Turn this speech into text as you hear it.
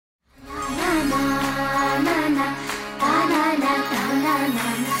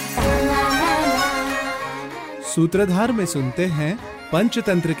सूत्रधार में सुनते हैं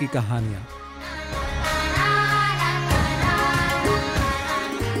पंचतंत्र की कहानियां।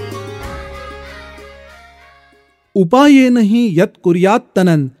 उपायेन हि यत् कुर्यात्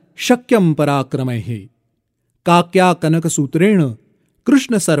तनन् शक्यं पराक्रमैः काक्या कनकसूत्रेण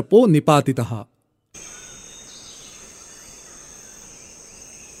कृष्णसर्पो निपातितः।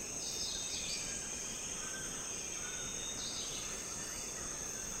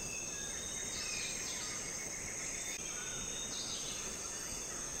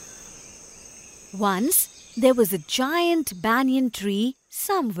 Once there was a giant banyan tree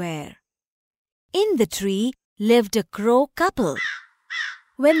somewhere. In the tree lived a crow couple.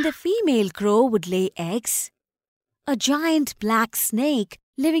 When the female crow would lay eggs, a giant black snake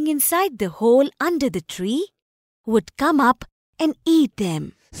living inside the hole under the tree would come up and eat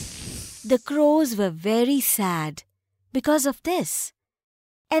them. The crows were very sad because of this,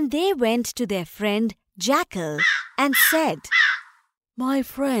 and they went to their friend Jackal and said, "My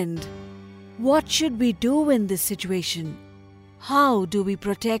friend, what should we do in this situation? How do we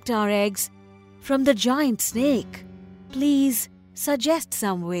protect our eggs from the giant snake? Please suggest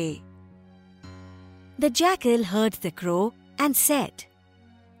some way." The jackal heard the crow and said,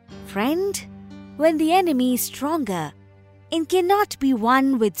 "Friend, when the enemy is stronger and cannot be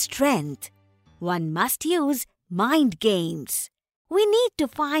won with strength, one must use mind games. We need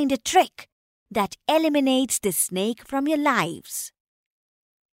to find a trick that eliminates the snake from your lives."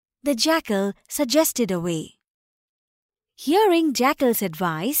 The jackal suggested a way. Hearing Jackal's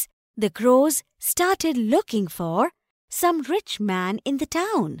advice, the crows started looking for some rich man in the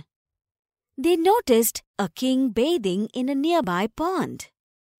town. They noticed a king bathing in a nearby pond.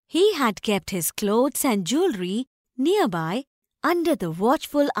 He had kept his clothes and jewellery nearby under the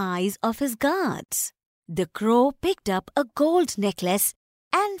watchful eyes of his guards. The crow picked up a gold necklace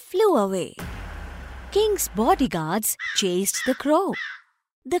and flew away. King's bodyguards chased the crow.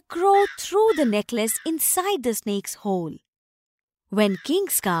 The crow threw the necklace inside the snake's hole. When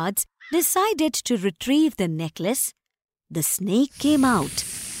King's guards decided to retrieve the necklace, the snake came out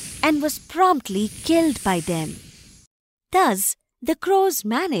and was promptly killed by them. Thus, the crows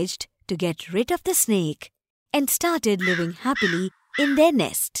managed to get rid of the snake and started living happily in their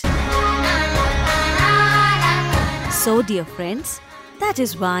nest. So, dear friends, that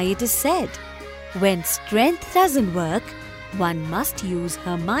is why it is said, when strength doesn't work, one must use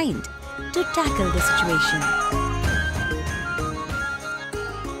her mind to tackle the situation.